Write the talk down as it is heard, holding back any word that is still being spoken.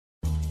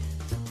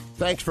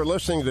Thanks for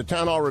listening to the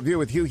Town Hall Review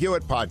with Hugh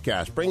Hewitt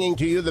podcast, bringing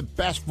to you the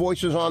best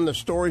voices on the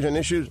stories and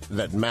issues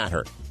that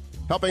matter.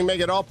 Helping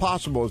make it all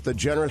possible is the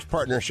generous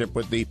partnership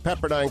with the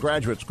Pepperdine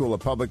Graduate School of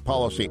Public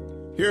Policy.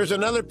 Here's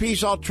another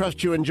piece I'll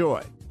trust you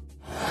enjoy.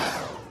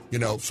 You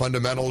know,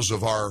 fundamentals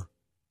of our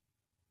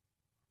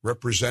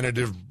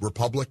representative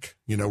republic.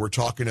 You know, we're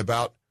talking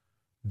about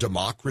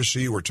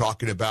democracy. We're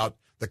talking about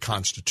the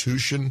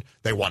Constitution.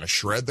 They want to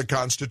shred the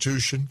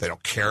Constitution. They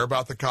don't care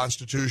about the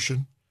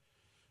Constitution.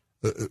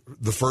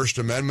 The First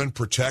Amendment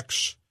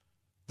protects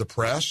the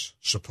press,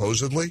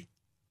 supposedly.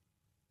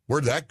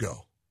 Where'd that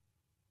go?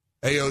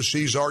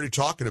 AOC's already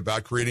talking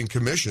about creating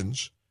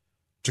commissions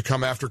to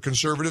come after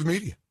conservative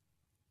media.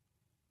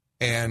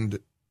 And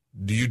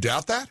do you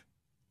doubt that?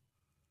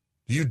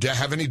 Do you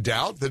have any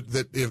doubt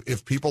that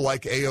if people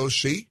like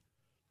AOC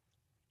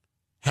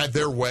had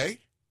their way,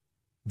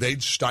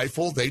 they'd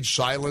stifle, they'd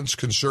silence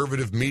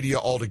conservative media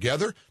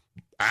altogether?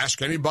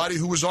 Ask anybody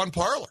who was on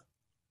Parler.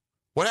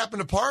 What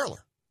happened to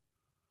Parler?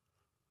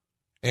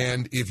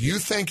 And if you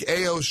think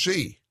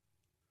AOC,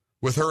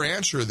 with her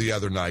answer the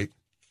other night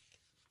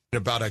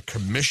about a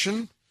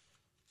commission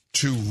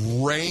to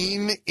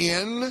rein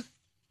in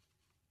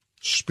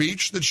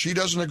speech that she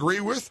doesn't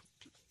agree with,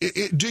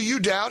 do you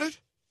doubt it?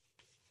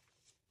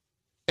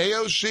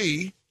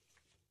 AOC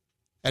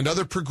and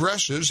other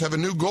progressives have a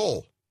new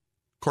goal,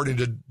 according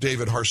to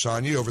David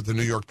Harsanyi over at the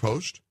New York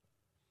Post.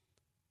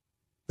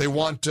 They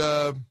want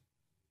a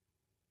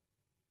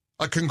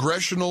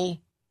congressional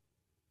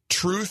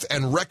truth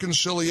and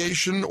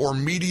reconciliation or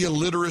media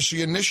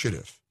literacy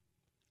initiative.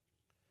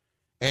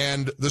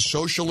 And the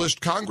socialist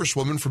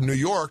congresswoman from New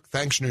York,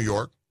 thanks New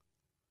York,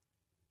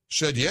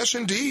 said, yes,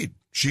 indeed,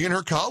 she and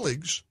her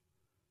colleagues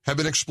have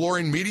been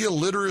exploring media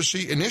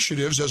literacy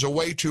initiatives as a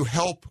way to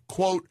help,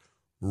 quote,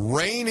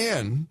 rein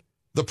in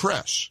the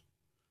press.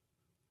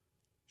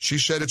 She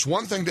said it's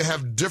one thing to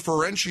have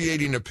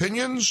differentiating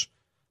opinions,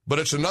 but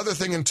it's another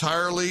thing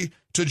entirely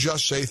to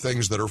just say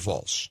things that are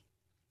false.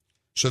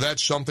 So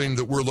that's something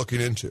that we're looking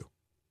into.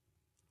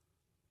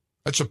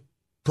 That's a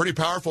pretty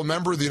powerful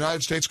member of the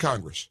United States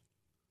Congress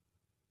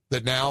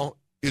that now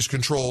is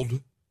controlled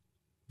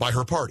by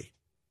her party.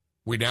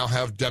 We now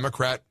have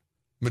Democrat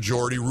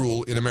majority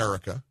rule in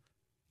America,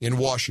 in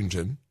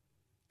Washington,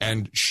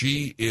 and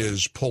she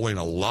is pulling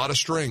a lot of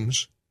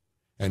strings,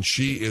 and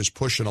she is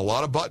pushing a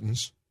lot of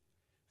buttons,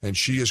 and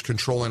she is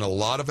controlling a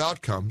lot of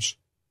outcomes.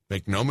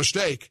 Make no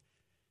mistake.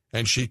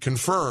 And she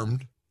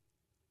confirmed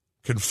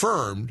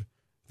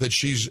that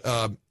she's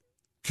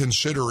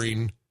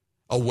considering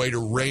a way to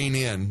rein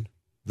in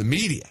the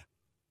media.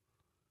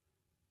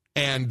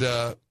 And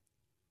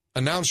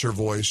announcer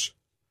voice,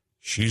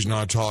 she's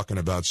not talking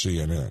about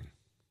CNN.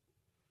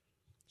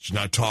 She's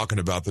not talking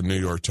about the New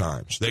York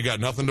Times. They got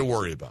nothing to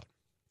worry about.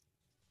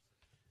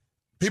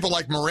 People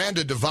like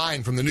Miranda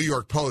Devine from the New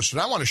York Post,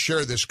 and I want to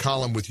share this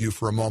column with you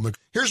for a moment.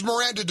 Here's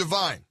Miranda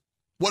Devine.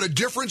 What a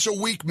difference a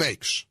week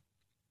makes.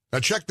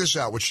 Now check this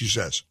out, what she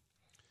says.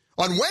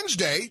 On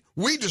Wednesday,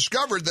 we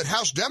discovered that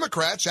House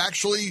Democrats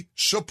actually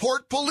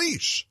support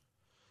police.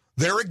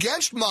 They're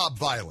against mob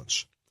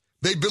violence.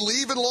 They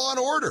believe in law and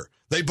order.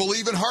 They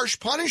believe in harsh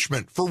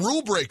punishment for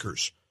rule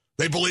breakers.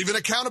 They believe in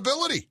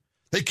accountability.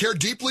 They care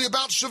deeply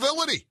about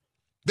civility.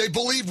 They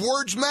believe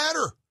words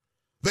matter.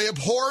 They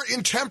abhor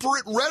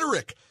intemperate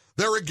rhetoric.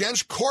 They're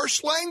against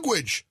coarse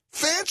language.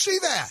 Fancy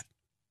that.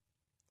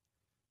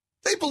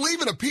 They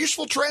believe in a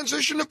peaceful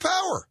transition of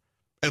power,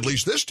 at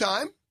least this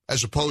time,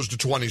 as opposed to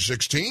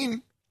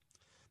 2016.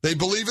 They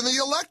believe in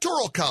the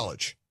Electoral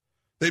College.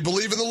 They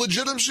believe in the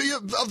legitimacy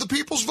of the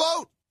people's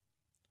vote.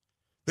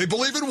 They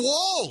believe in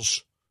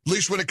walls, at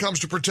least when it comes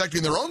to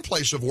protecting their own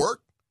place of work.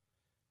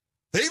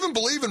 They even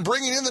believe in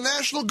bringing in the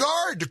National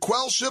Guard to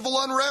quell civil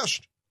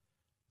unrest,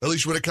 at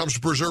least when it comes to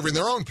preserving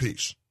their own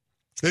peace.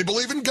 They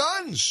believe in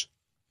guns,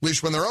 at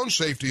least when their own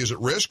safety is at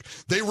risk.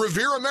 They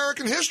revere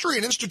American history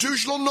and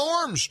institutional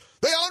norms.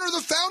 They honor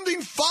the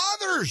Founding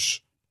Fathers.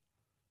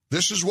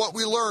 This is what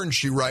we learned,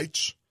 she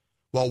writes,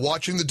 while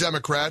watching the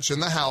Democrats in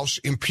the House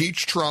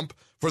impeach Trump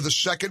for the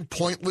second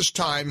pointless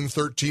time in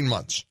 13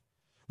 months.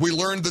 We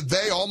learned that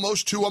they,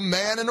 almost to a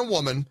man and a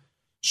woman,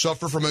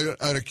 suffer from an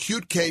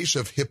acute case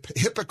of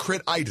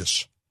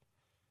hypocrititis.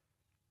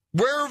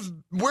 Where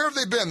have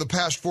they been the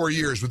past 4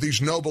 years with these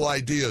noble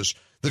ideas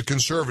that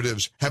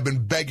conservatives have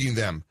been begging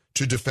them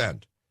to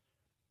defend?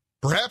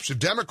 Perhaps if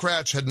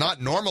Democrats had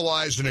not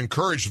normalized and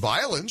encouraged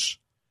violence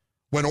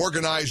when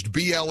organized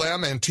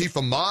BLM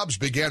Antifa mobs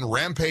began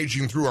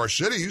rampaging through our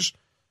cities,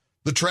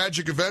 the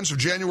tragic events of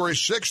January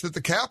 6th at the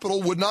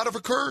Capitol would not have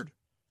occurred.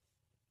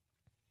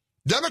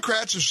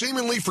 Democrats have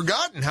seemingly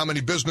forgotten how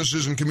many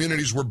businesses and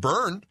communities were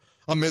burned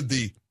amid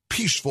the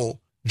peaceful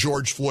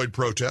George Floyd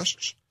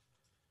protests.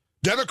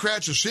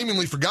 Democrats have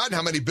seemingly forgotten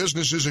how many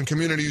businesses and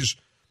communities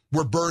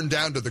were burned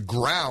down to the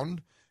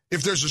ground.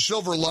 If there's a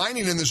silver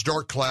lining in this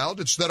dark cloud,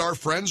 it's that our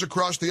friends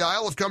across the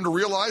aisle have come to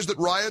realize that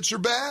riots are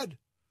bad.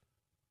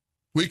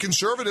 We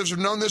conservatives have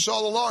known this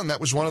all along.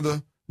 That was one of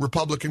the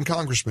Republican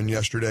congressmen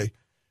yesterday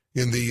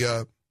in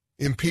the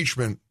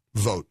impeachment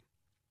vote.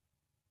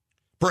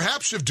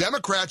 Perhaps if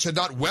Democrats had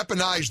not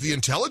weaponized the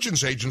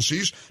intelligence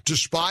agencies to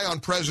spy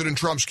on President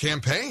Trump's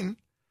campaign,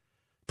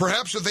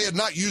 perhaps if they had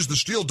not used the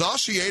Steele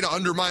dossier to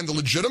undermine the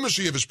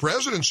legitimacy of his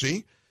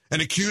presidency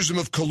and accuse him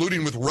of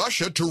colluding with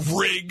Russia to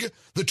rig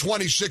the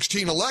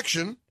 2016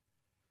 election,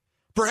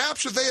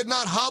 perhaps if they had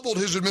not hobbled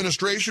his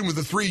administration with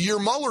the 3-year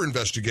Mueller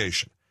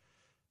investigation,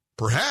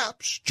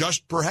 perhaps,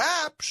 just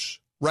perhaps,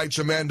 writes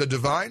Miranda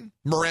Devine,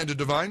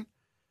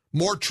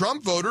 more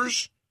Trump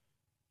voters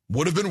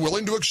would have been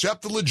willing to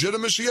accept the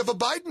legitimacy of a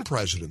Biden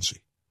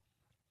presidency.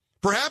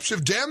 Perhaps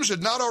if Dems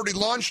had not already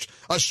launched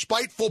a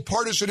spiteful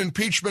partisan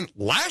impeachment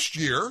last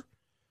year,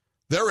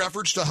 their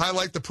efforts to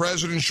highlight the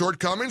president's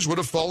shortcomings would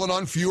have fallen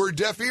on fewer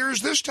deaf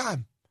ears this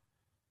time.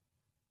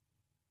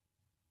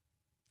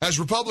 As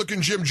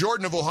Republican Jim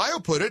Jordan of Ohio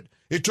put it,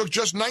 it took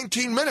just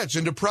 19 minutes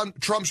into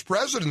Trump's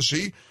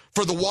presidency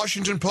for the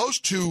Washington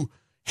Post to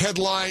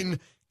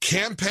headline,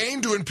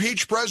 "Campaign to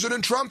impeach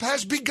President Trump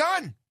has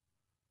begun."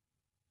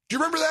 Do you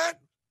remember that?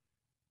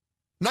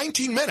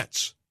 19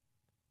 minutes.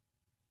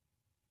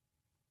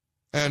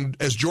 And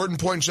as Jordan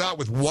points out,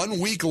 with 1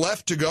 week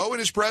left to go in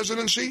his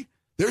presidency,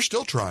 they're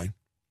still trying.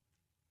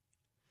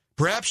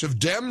 Perhaps if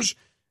Dems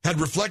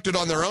had reflected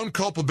on their own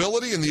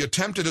culpability in the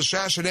attempted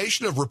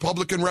assassination of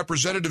Republican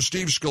Representative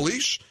Steve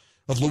Scalise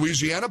of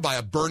Louisiana by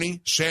a Bernie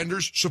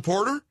Sanders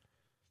supporter,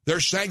 their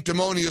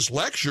sanctimonious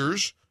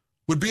lectures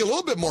would be a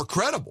little bit more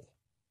credible.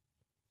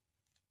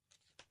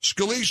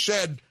 Scalise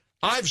said,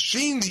 "I've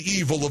seen the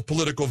evil of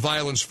political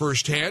violence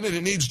firsthand, and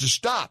it needs to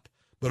stop.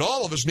 But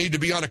all of us need to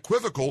be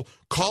unequivocal,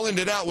 calling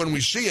it out when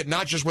we see it,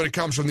 not just when it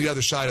comes from the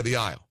other side of the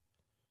aisle."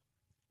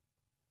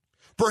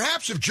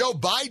 Perhaps if Joe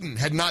Biden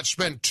had not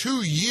spent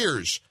 2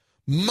 years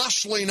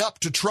muscling up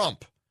to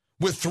Trump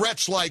with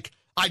threats like,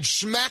 "I'd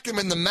smack him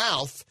in the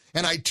mouth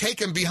and I'd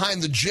take him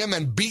behind the gym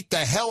and beat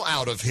the hell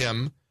out of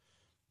him,"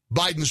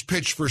 Biden's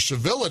pitch for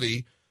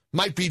civility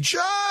might be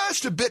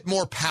just a bit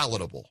more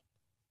palatable.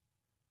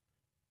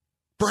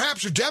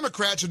 Perhaps if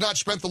Democrats had not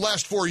spent the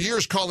last 4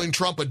 years calling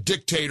Trump a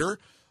dictator,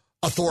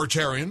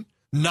 authoritarian,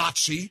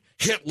 Nazi,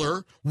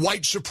 Hitler,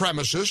 white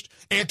supremacist,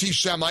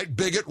 anti-Semite,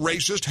 bigot,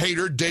 racist,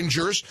 hater,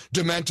 dangerous,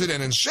 demented,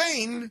 and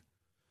insane,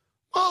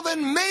 well,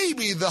 then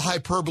maybe the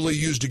hyperbole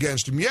used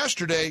against him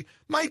yesterday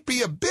might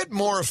be a bit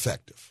more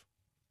effective.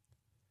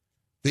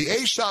 The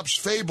Aesop's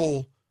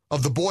fable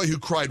of the boy who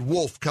cried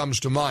wolf comes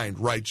to mind,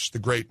 writes the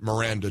great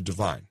Miranda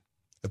Devine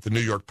at the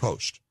New York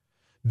Post.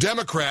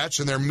 Democrats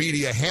and their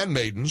media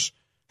handmaidens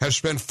have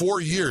spent 4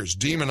 years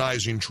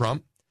demonizing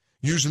Trump,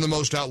 using the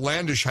most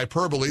outlandish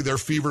hyperbole their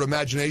fevered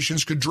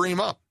imaginations could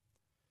dream up.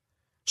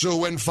 So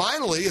when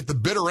finally, at the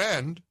bitter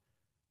end,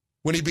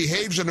 when he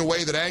behaves in a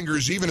way that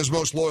angers even his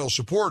most loyal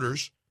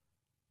supporters,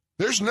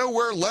 there's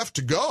nowhere left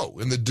to go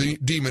in the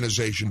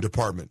demonization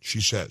department, she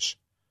says.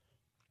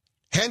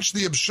 Hence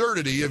the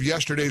absurdity of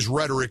yesterday's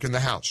rhetoric in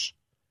the House,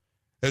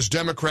 as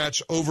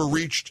Democrats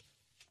overreached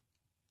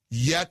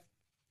yet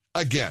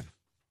again.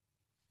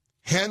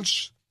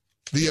 Hence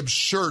the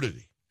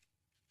absurdity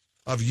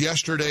of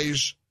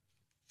yesterday's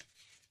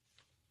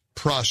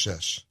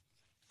process.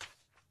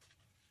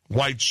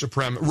 White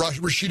supremacy.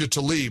 Rashida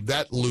Tlaib,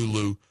 that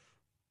Lulu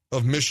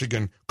of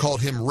Michigan,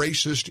 called him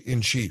racist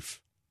in chief.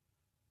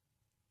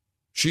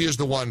 She is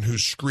the one who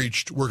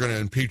screeched, "We're going to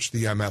impeach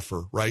the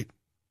MFer," right?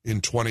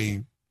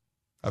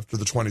 After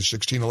the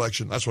 2016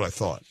 election. That's what I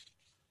thought.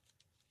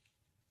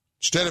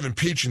 Instead of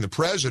impeaching the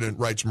president,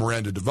 writes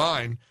Miranda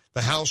Devine,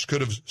 the House could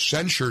have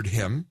censured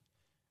him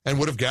and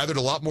would have gathered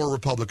a lot more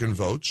Republican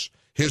votes.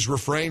 His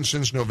refrain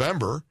since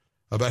November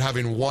about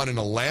having won in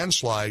a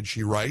landslide,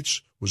 she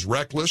writes, was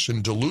reckless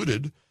and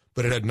diluted,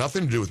 but it had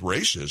nothing to do with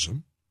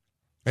racism.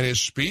 And his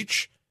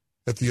speech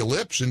at the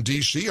Ellipse in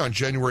D.C. on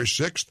January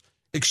 6th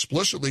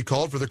explicitly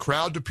called for the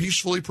crowd to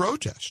peacefully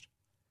protest.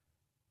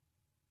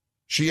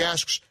 She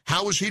asks,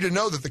 how was he to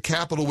know that the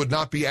Capitol would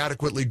not be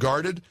adequately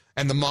guarded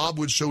and the mob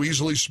would so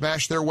easily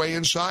smash their way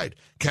inside?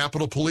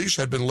 Capitol Police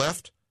had been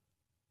left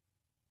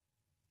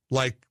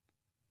like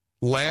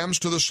lambs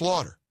to the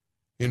slaughter,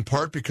 in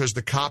part because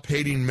the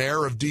cop-hating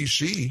mayor of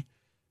D.C.,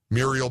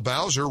 Muriel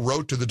Bowser,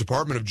 wrote to the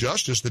Department of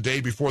Justice the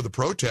day before the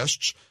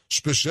protests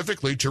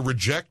specifically to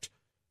reject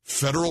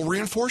federal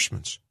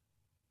reinforcements.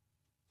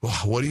 Well,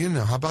 what do you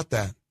know? How about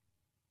that?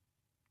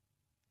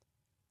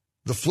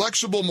 The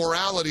flexible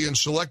morality and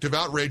selective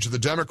outrage of the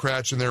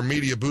Democrats and their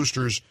media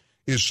boosters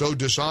is so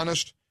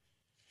dishonest,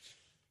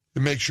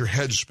 it makes your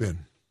head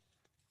spin.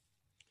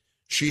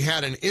 She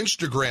had an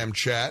Instagram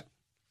chat,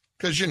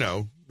 because, you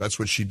know, that's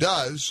what she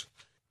does.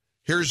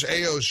 Here's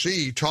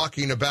AOC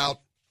talking about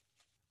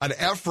an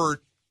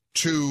effort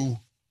to,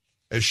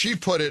 as she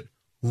put it,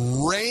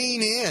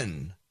 rein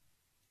in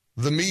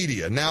the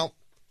media. Now,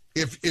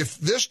 if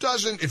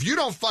you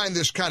don't find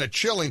this kind of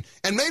chilling,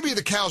 and maybe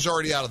the cow's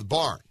already out of the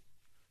barn,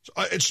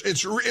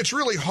 it's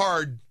really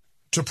hard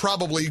to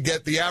probably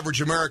get the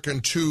average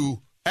American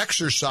too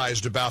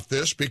exercised about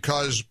this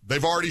because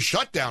they've already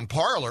shut down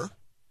Parler.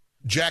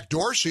 Jack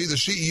Dorsey, the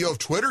CEO of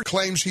Twitter,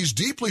 claims he's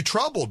deeply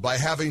troubled by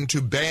having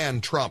to ban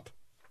Trump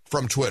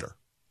from Twitter.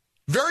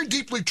 very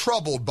deeply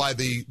troubled by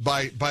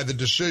the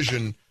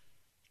decision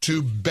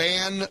to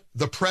ban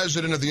the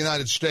President of the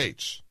United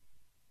States.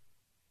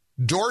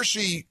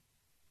 Dorsey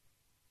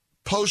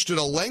posted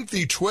a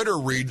lengthy Twitter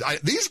read.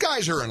 These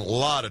guys are in a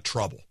lot of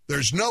trouble.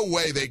 There's no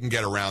way they can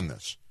get around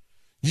this.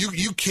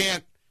 You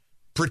can't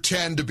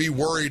pretend to be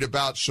worried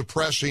about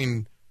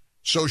suppressing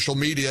social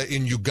media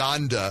in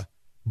Uganda,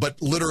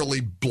 but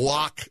literally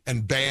block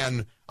and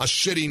ban a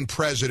sitting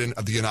president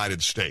of the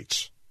United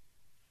States.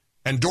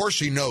 And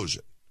Dorsey knows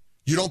it.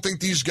 You don't think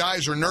these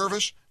guys are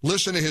nervous?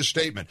 Listen to his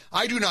statement.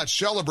 I do not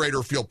celebrate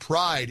or feel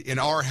pride in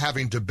our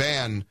having to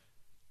ban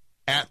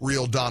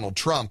 @real Donald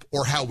Trump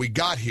or how we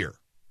got here.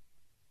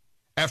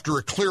 After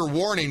a clear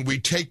warning, we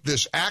take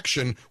this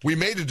action. We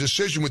made a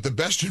decision with the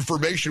best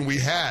information we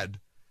had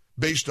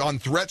based on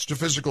threats to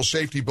physical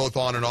safety both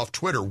on and off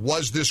Twitter.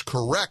 Was this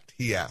correct,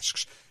 he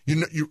asks.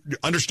 You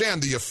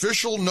understand the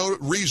official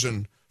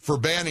reason for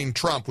banning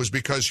Trump was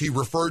because he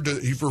referred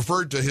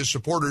to his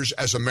supporters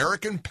as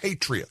American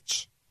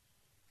patriots.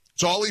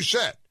 That's all he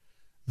said.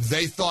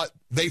 They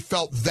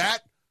felt that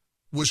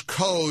was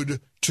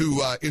code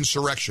to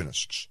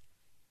insurrectionists.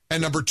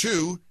 And number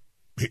two,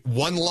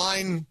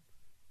 one-line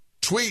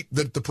tweet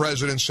that the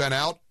president sent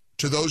out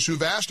to those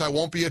who've asked, I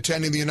won't be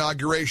attending the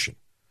inauguration.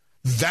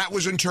 That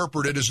was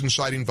interpreted as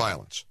inciting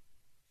violence.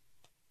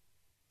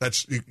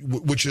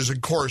 Which is,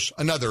 of course,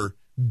 another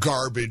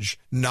garbage,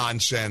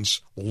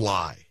 nonsense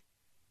lie.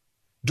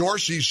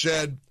 Dorsey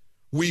said,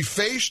 we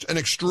faced an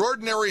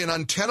extraordinary and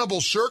untenable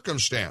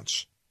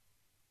circumstance.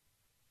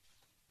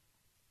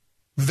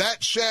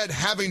 That said,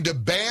 having to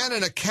ban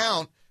an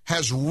account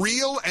has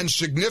real and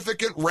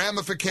significant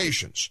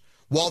ramifications.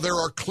 While there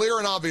are clear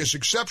and obvious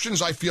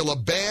exceptions, I feel a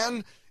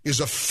ban is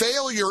a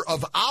failure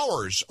of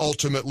ours,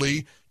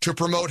 ultimately, to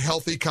promote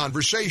healthy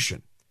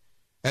conversation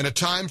and a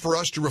time for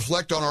us to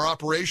reflect on our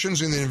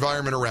operations and the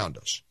environment around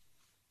us.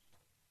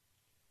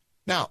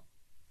 Now,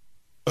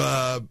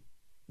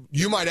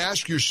 you might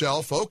ask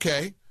yourself,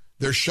 okay,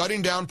 they're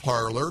shutting down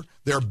Parler.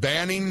 They're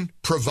banning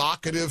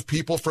provocative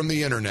people from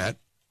the Internet.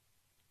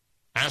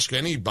 Ask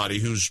anybody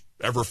who's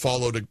ever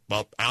followed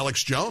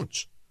Alex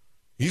Jones.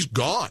 He's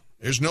gone.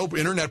 There's no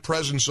Internet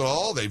presence at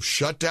all. They've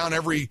shut down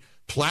every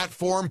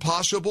platform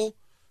possible.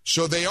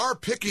 So they are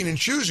picking and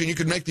choosing. You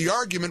could make the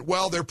argument,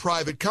 well, they're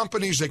private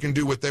companies. They can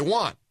do what they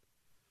want.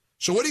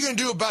 So what are you going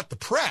to do about the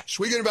press?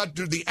 What are you going to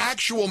do the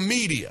actual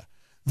media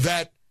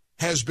that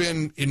has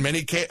been, in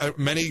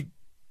many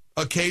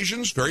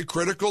occasions, very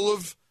critical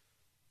of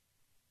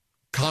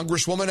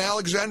Congresswoman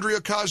Alexandria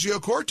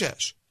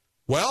Ocasio-Cortez?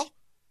 Well,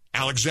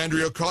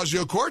 Alexandria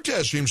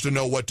Ocasio-Cortez seems to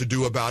know what to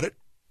do about it.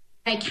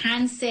 I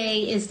can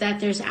say is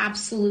that there's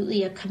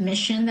absolutely a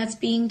commission that's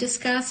being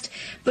discussed,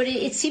 but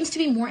it seems to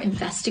be more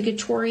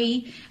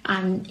investigatory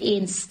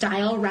in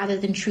style rather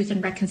than truth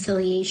and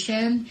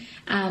reconciliation.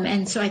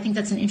 And so I think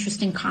that's an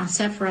interesting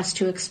concept for us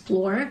to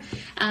explore.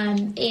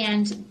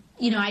 And,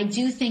 you know, I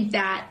do think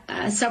that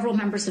several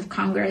members of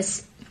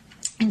Congress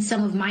in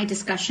some of my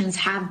discussions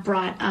have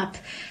brought up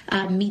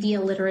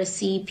media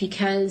literacy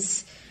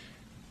because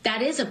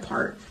that is a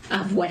part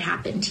of what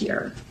happened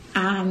here.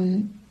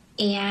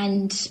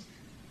 And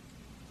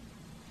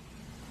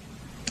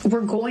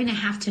we're going to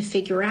have to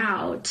figure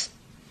out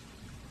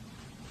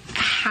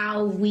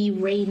how we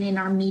rein in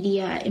our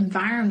media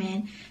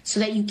environment so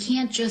that you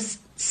can't just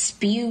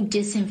spew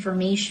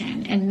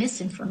disinformation and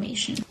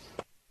misinformation.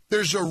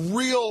 There's a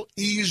real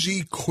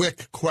easy,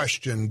 quick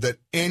question that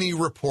any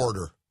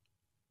reporter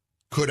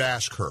could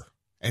ask her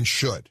and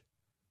should.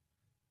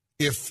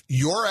 If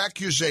your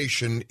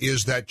accusation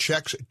is that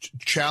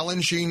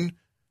challenging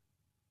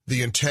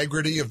the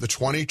integrity of the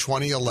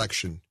 2020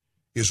 election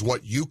is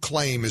what you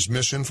claim is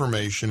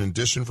misinformation and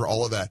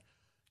all of that,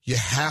 you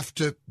have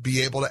to be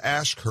able to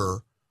ask her,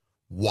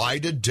 why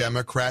did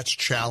Democrats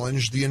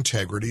challenge the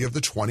integrity of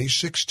the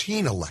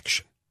 2016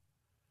 election?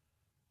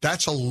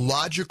 That's a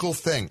logical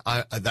thing.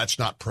 That's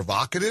not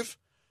provocative.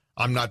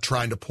 I'm not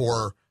trying to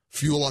pour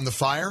fuel on the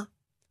fire.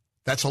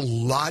 That's a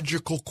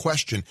logical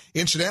question.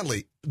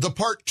 Incidentally, the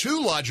part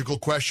two logical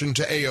question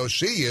to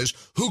AOC is,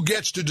 who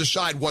gets to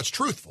decide what's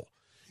truthful?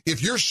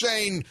 If you're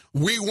saying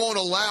we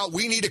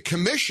need a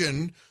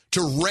commission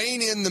to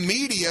rein in the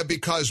media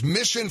because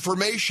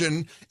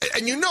misinformation,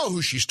 and you know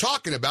who she's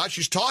talking about.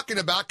 She's talking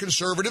about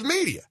conservative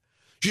media.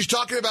 She's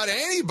talking about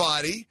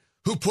anybody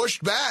who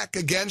pushed back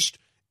against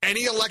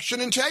any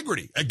election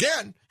integrity.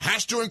 Again,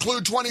 has to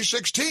include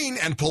 2016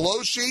 and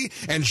Pelosi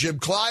and Jim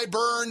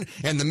Clyburn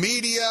and the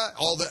media,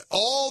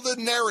 all the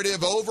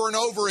narrative over and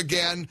over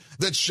again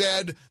that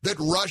said that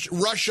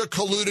Russia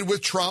colluded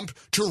with Trump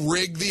to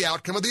rig the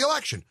outcome of the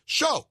election.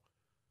 So,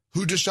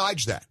 who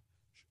decides that?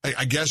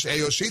 I guess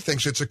AOC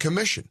thinks it's a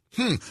commission.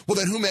 Well,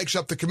 then who makes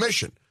up the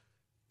commission?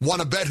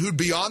 Want to bet who'd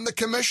be on the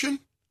commission?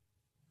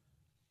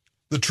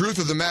 The truth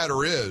of the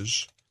matter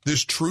is,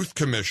 this Truth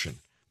Commission,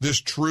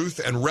 this Truth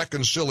and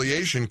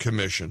Reconciliation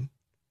Commission,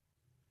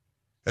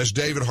 as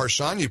David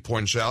Harsanyi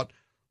points out,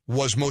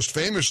 was most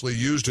famously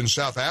used in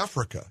South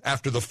Africa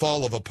after the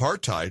fall of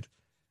apartheid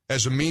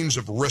as a means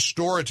of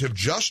restorative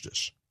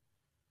justice.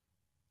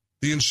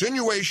 The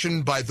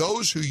insinuation by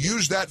those who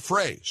use that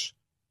phrase,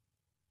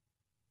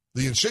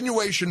 the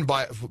insinuation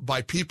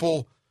by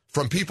people,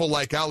 from people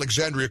like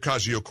Alexandria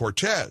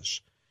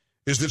Ocasio-Cortez,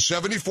 is that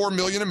 74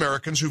 million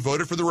Americans who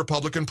voted for the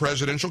Republican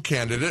presidential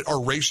candidate are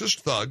racist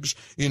thugs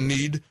in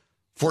need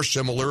for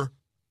similar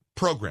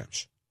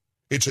programs.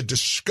 It's a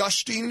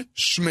disgusting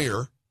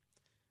smear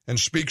and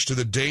speaks to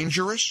the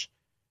dangerous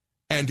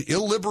and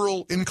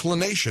illiberal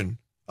inclination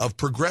of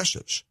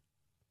progressives.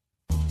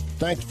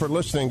 Thanks for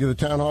listening to the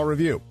Town Hall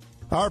Review.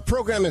 Our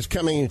program is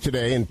coming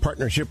today in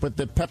partnership with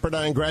the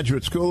Pepperdine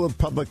Graduate School of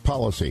Public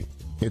Policy.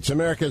 It's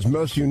America's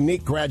most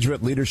unique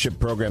graduate leadership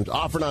programs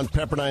offered on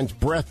Pepperdine's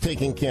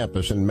breathtaking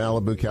campus in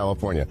Malibu,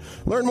 California.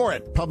 Learn more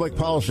at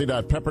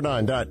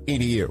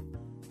publicpolicy.pepperdine.edu.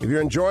 If you're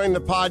enjoying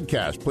the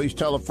podcast, please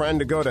tell a friend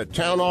to go to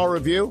Town Hall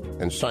Review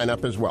and sign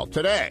up as well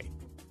today.